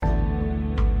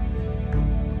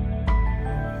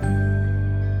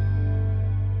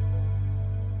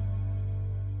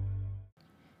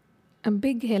A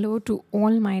big hello to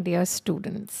all my dear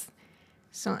students.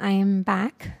 So, I am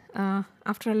back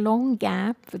after a long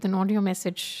gap with an audio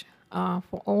message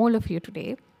for all of you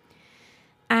today.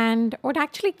 And what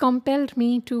actually compelled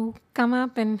me to come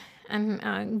up and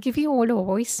give you all a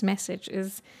voice message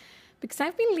is because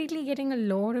I've been lately getting a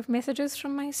lot of messages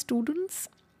from my students,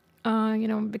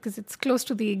 because it's close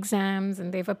to the exams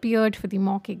and they've appeared for the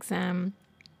mock exam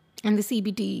and the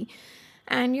CBT.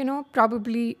 And,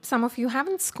 probably some of you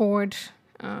haven't scored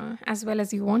as well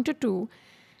as you wanted to.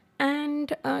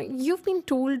 And you've been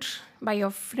told by your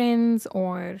friends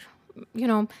or,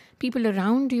 people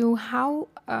around you how,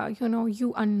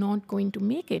 you are not going to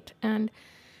make it and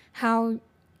how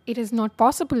it is not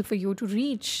possible for you to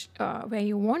reach where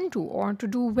you want to or to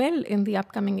do well in the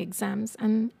upcoming exams.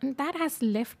 And that has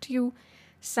left you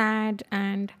sad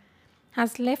and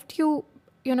has left you,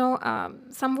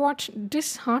 somewhat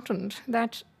disheartened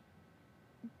that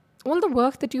all the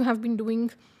work that you have been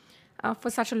doing for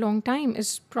such a long time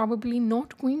is probably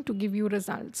not going to give you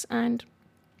results. And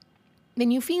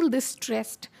when you feel this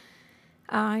stressed,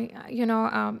 uh, you know,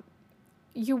 um,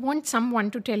 you want someone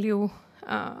to tell you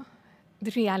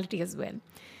the reality as well.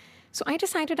 So I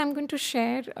decided I'm going to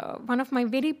share one of my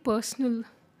very personal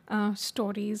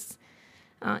stories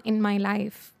in my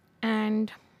life,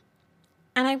 and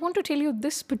I want to tell you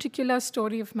this particular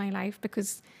story of my life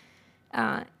because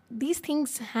these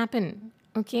things happen,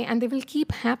 okay, and they will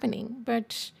keep happening.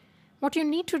 But what you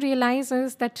need to realize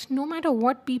is that no matter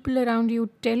what people around you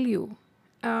tell you,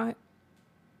 uh,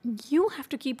 you have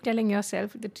to keep telling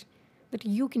yourself that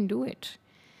you can do it,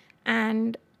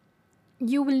 and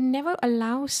you will never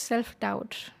allow self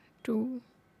doubt to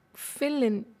fill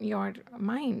in your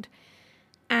mind,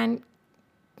 and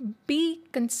be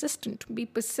consistent, be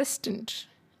persistent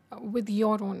with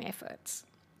your own efforts.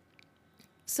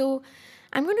 So,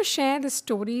 I'm going to share the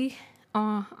story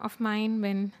of mine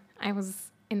when I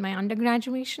was in my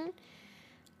undergraduation.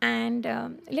 And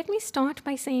let me start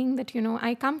by saying that,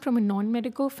 I come from a non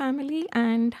medical family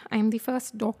and I'm the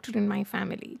first doctor in my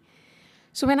family.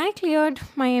 So, when I cleared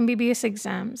my MBBS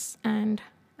exams and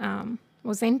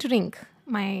was entering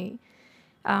my,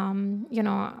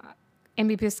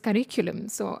 MBBS curriculum,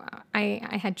 so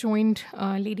I had joined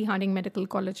Lady Harding Medical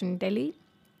College in Delhi,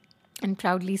 and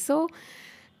proudly so.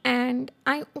 And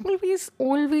I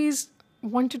always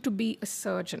wanted to be a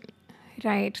surgeon,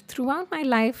 right? Throughout my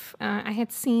life, I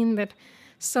had seen that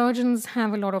surgeons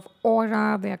have a lot of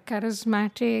aura, they're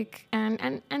charismatic,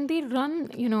 and they run,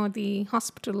 the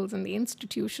hospitals and the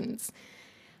institutions.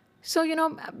 So,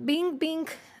 being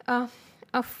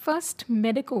a first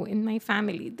medico in my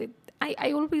family,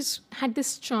 I always had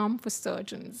this charm for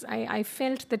surgeons. I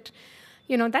felt that,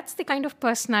 that's the kind of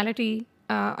personality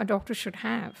a doctor should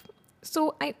have.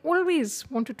 So I always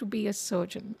wanted to be a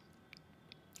surgeon.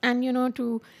 And,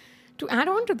 to add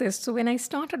on to this, so when I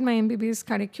started my MBBS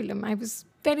curriculum, I was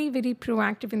very, very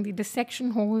proactive in the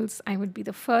dissection halls. I would be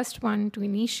the first one to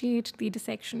initiate the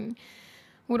dissection,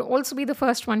 would also be the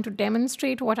first one to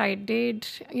demonstrate what I did,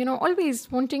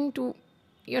 always wanting to,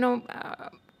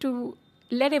 to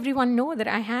let everyone know that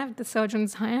I have the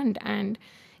surgeon's hand and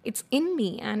it's in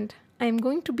me and I'm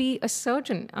going to be a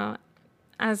surgeon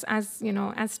as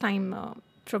time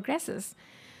progresses.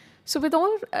 So with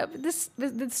all this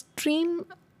dream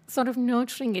sort of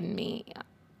nurturing in me,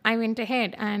 I went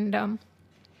ahead and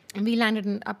we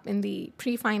landed up in the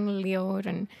pre-final year,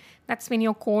 and that's when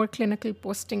your core clinical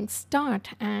postings start.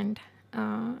 And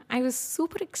I was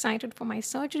super excited for my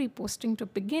surgery posting to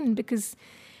begin because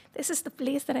this is the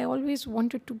place that I always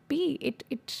wanted to be.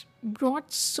 It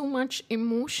brought so much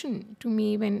emotion to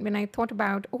me when I thought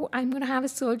about, oh, I'm going to have a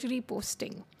surgery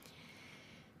posting.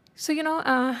 So,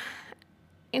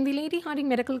 in the Lady Harding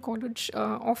Medical College,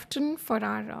 often for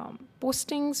our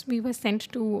postings, we were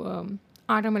sent to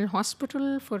RML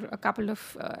Hospital for a couple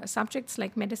of subjects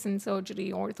like medicine,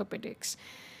 surgery, orthopedics,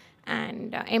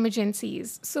 and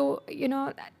emergencies. So,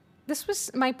 this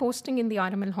was my posting in the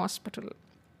RML Hospital.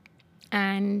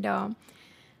 And, as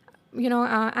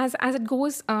it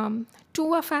goes,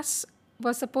 two of us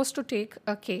were supposed to take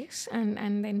a case and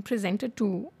then present it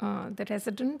to the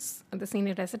residents, the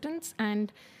senior residents,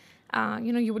 and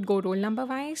you would go roll number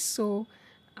wise. So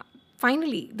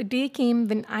finally, the day came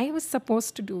when I was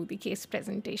supposed to do the case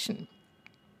presentation.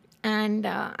 And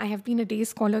I have been a day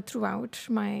scholar throughout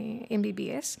my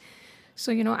MBBS.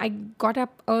 So, I got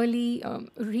up early,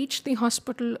 reached the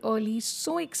hospital early,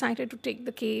 so excited to take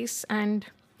the case and,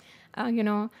 uh, you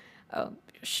know, uh,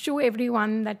 show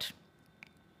everyone that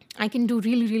I can do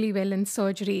really, really well in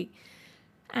surgery.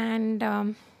 And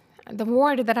the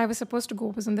ward that I was supposed to go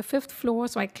was on the fifth floor.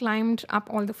 So I climbed up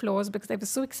all the floors because I was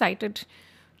so excited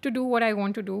to do what I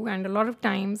want to do. And a lot of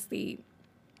times you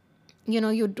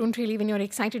don't really, when you're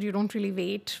excited, you don't really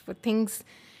wait for things,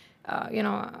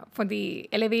 for the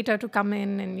elevator to come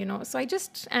in. And, so I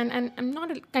just, and I'm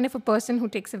not a kind of a person who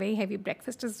takes a very heavy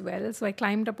breakfast as well. So I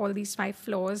climbed up all these 5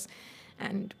 floors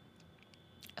and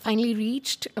finally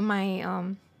reached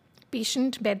my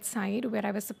patient bedside where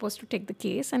I was supposed to take the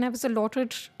case. And I was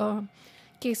allotted a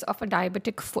case of a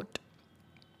diabetic foot.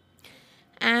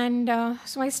 And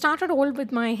so I started all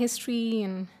with my history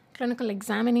and clinical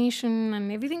examination,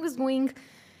 and everything was going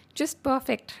just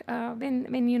perfect.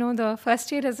 When the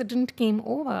first year resident came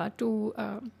over to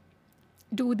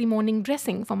do the morning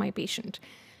dressing for my patient,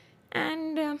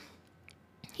 and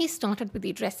he started with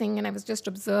the dressing, and I was just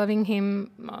observing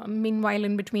him. Meanwhile,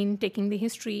 in between taking the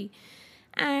history,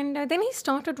 and then he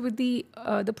started with the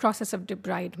process of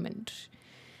debridement,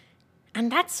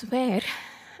 and that's where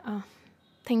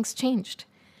things changed.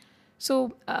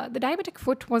 So the diabetic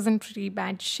foot was in pretty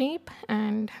bad shape,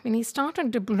 and when he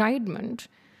started debridement,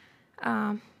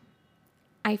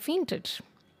 I fainted,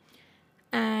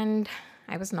 and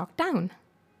I was knocked down,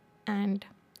 and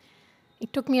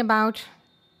it took me about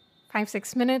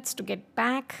 5-6 minutes to get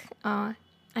back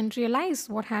and realize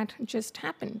what had just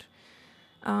happened.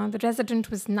 The resident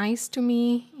was nice to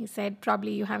me. He said,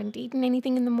 probably you haven't eaten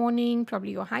anything in the morning,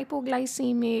 probably you're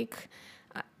hypoglycemic.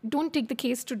 Don't take the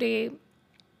case today.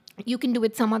 You can do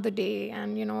it some other day.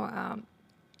 And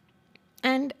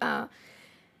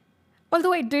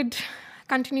although I did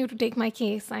continue to take my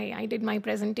case, I did my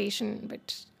presentation,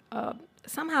 but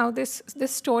somehow this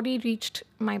story reached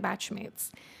my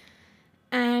batchmates.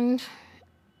 And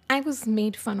I was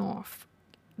made fun of.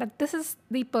 That this is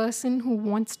the person who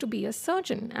wants to be a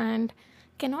surgeon and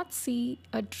cannot see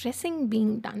a dressing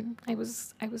being done. I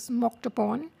was mocked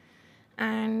upon,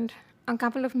 and a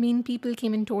couple of mean people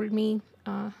came and told me,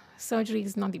 surgery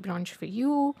is not the branch for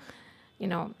you.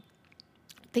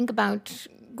 Think about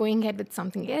going ahead with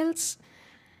something else.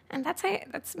 And that's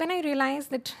when I realized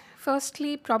that,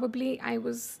 firstly, probably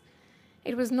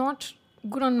it was not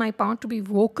good on my part to be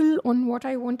vocal on what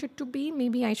I wanted to be.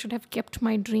 Maybe I should have kept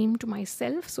my dream to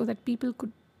myself so that people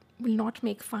will not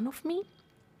make fun of me.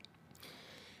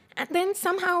 And then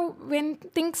somehow, when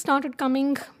things started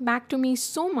coming back to me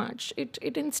so much, it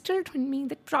instilled in me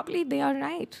that probably they are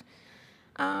right.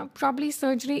 Probably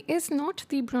surgery is not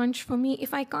the branch for me.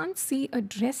 If I can't see a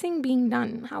dressing being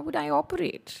done, how would I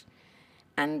operate?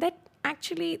 And that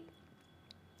actually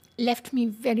left me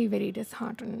very, very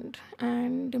disheartened.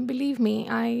 And believe me,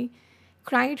 I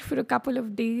cried for a couple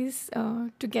of days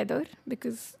together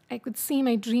because I could see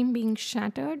my dream being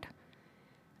shattered.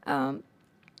 And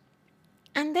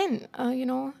then,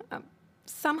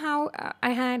 somehow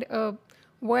I had a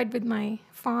word with my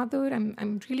father.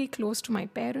 I'm really close to my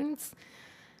parents.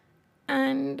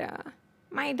 And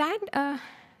my dad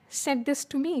said this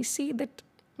to me, see, that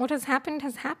what has happened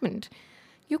has happened.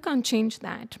 You can't change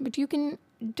that, but you can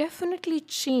definitely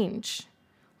change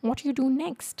what you do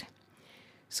next.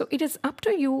 So it is up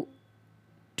to you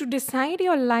to decide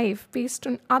your life based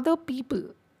on other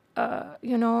people,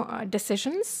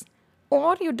 decisions,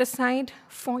 or you decide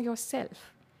for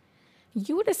yourself.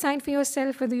 You decide for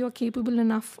yourself whether you're capable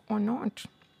enough or not.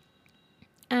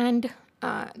 And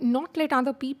not let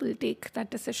other people take that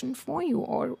decision for you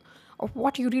or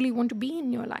what you really want to be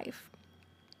in your life.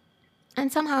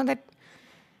 And somehow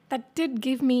that did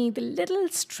give me the little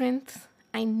strength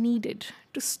I needed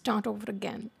to start over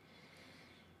again.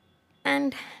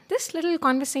 And this little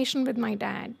conversation with my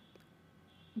dad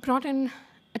brought in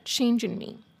a change in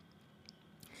me.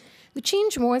 The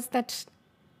change was that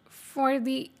for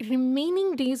the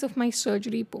remaining days of my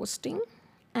surgery posting,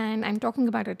 and I'm talking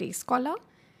about a day scholar,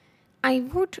 I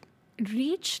would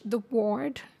reach the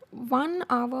ward 1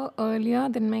 hour earlier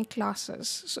than my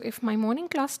classes. So if my morning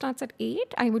class starts at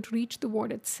 8, I would reach the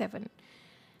ward at 7.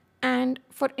 And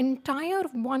for entire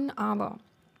 1 hour,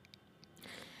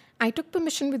 I took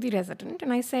permission with the resident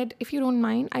and I said, if you don't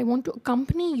mind, I want to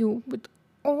accompany you with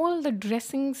all the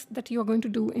dressings that you're going to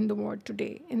do in the ward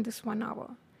today in this 1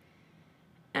 hour.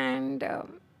 And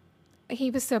he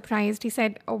was surprised. He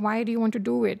said, oh, why do you want to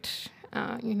do it?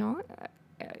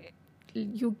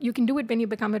 You can do it when you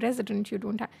become a resident. You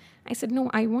don't have. I said, no,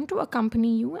 I want to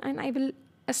accompany you and I will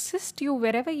assist you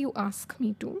wherever you ask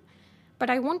me to. But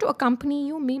I want to accompany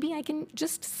you. Maybe I can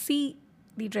just see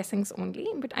the dressings only,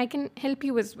 but I can help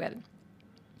you as well.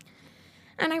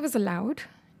 And I was allowed.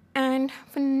 And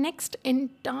for the next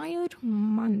entire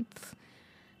month,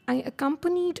 I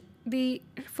accompanied the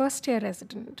first year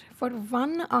resident for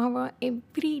 1 hour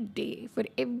every day for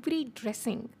every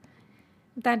dressing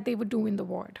that they would do in the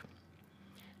ward.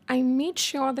 I made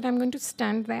sure that I'm going to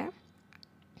stand there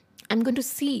I'm going to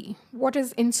see what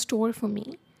is in store for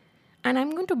me, and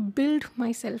I'm going to build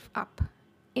myself up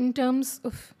in terms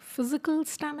of physical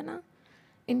stamina,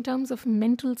 in terms of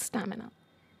mental stamina.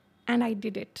 And I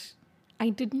did it. I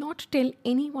did not tell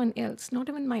anyone else, not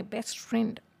even my best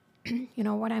friend,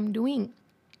 what I'm doing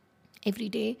every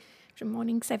day from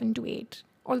morning 7 to 8.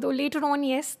 Although later on,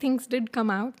 yes, things did come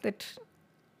out that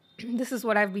this is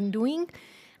what I've been doing.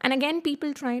 And again,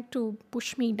 people tried to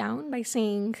push me down by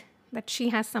saying that she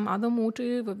has some other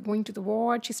motive of going to the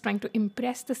ward, she's trying to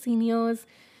impress the seniors,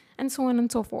 and so on and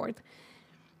so forth.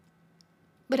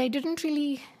 But I didn't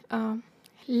really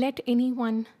let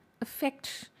anyone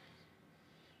affect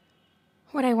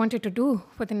what I wanted to do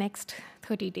for the next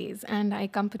 30 days. And I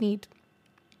accompanied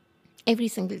every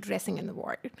single dressing in the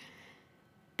ward.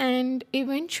 And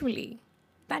eventually,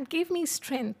 that gave me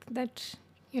strength that,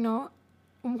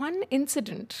 one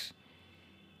incident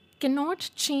cannot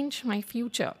change my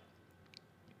future.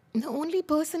 The only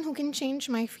person who can change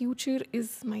my future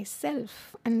is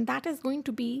myself. And that is going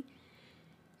to be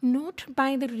not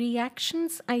by the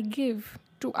reactions I give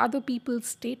to other people's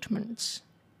statements,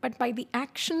 but by the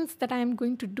actions that I am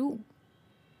going to do.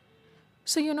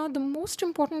 So, the most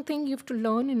important thing you have to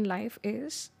learn in life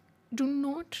is do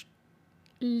not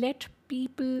let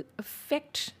people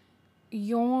affect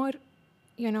your,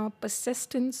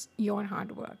 persistence, your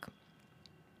hard work.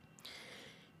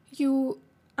 You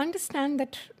understand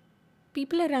that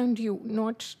people around you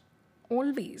not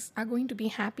always are going to be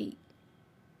happy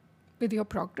with your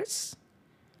progress.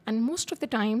 And most of the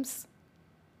times,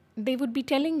 they would be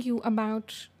telling you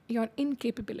about your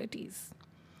incapabilities.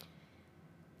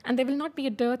 And there will not be a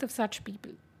dearth of such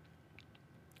people.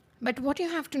 But what you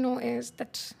have to know is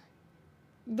that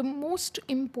the most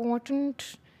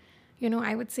important,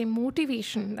 I would say,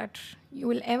 motivation that you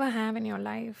will ever have in your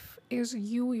life is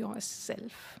you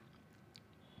yourself.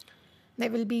 There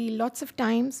will be lots of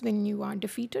times when you are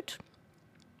defeated,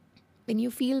 when you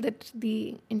feel that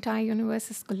the entire universe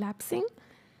is collapsing.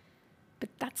 But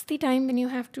that's the time when you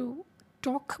have to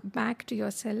talk back to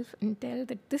yourself and tell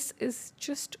that this is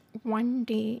just one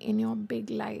day in your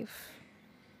big life.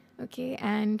 Okay,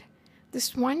 and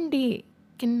this one day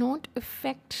cannot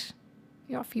affect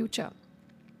your future.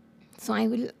 So I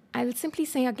will simply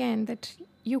say again that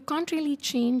you can't really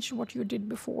change what you did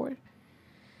before,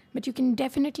 but you can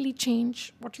definitely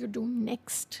change what you do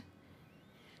next.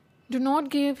 Do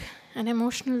not give an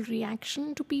emotional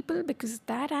reaction to people, because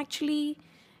that actually,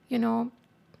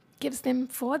 gives them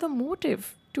further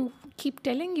motive to keep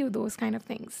telling you those kind of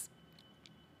things.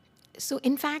 So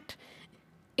in fact,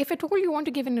 if at all you want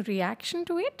to give a reaction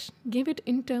to it, give it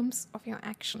in terms of your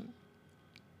action.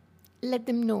 Let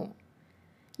them know.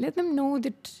 Let them know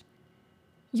that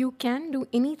you can do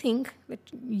anything that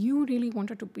you really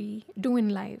wanted to do in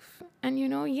life. And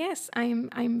yes,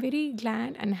 I'm very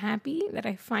glad and happy that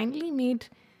I finally made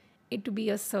it to be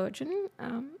a surgeon.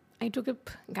 I took up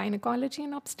gynecology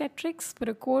and obstetrics for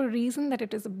a core reason that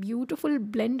it is a beautiful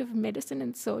blend of medicine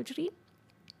and surgery.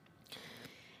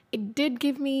 It did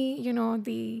give me,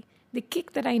 the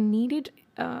kick that I needed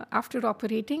after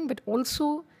operating, but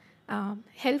also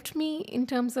helped me in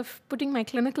terms of putting my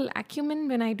clinical acumen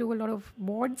when I do a lot of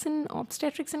wards in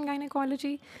obstetrics and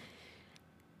gynecology.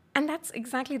 And that's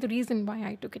exactly the reason why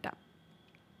I took it up.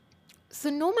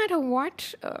 So no matter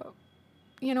what,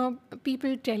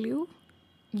 people tell you,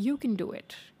 you can do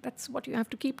it. That's what you have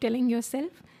to keep telling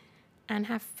yourself, and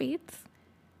have faith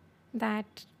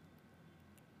that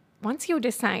once you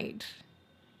decide,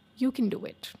 you can do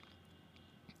it.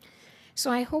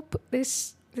 So I hope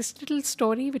this little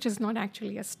story, which is not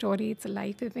actually a story, it's a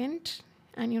life event.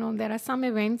 And there are some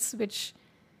events which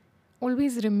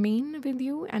always remain with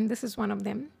you, and this is one of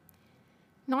them.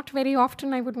 Not very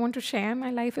often I would want to share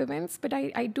my life events, but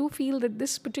I do feel that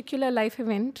this particular life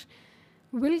event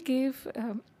will give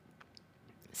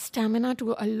stamina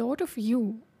to a lot of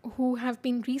you who have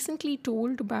been recently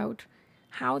told about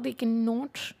how they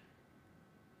cannot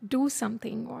do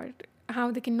something or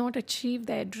how they cannot achieve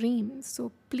their dreams.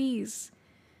 So please,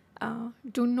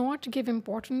 do not give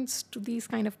importance to these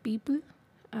kind of people.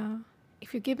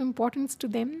 If you give importance to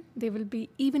them, they will be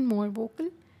even more vocal.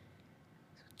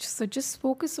 So just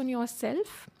focus on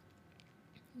yourself.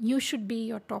 You should be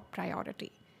your top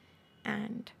priority.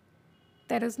 And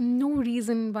there is no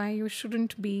reason why you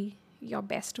shouldn't be your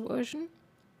best version.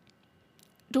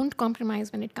 Don't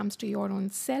compromise when it comes to your own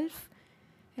self,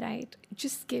 right?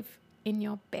 Just give in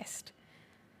your best.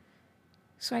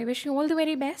 So I wish you all the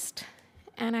very best.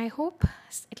 And I hope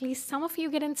at least some of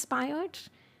you get inspired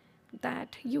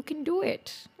that you can do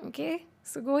it, okay?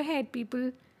 So go ahead,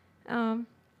 people.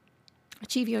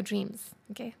 Achieve your dreams,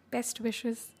 okay? Best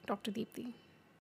wishes, Dr. Deepthi.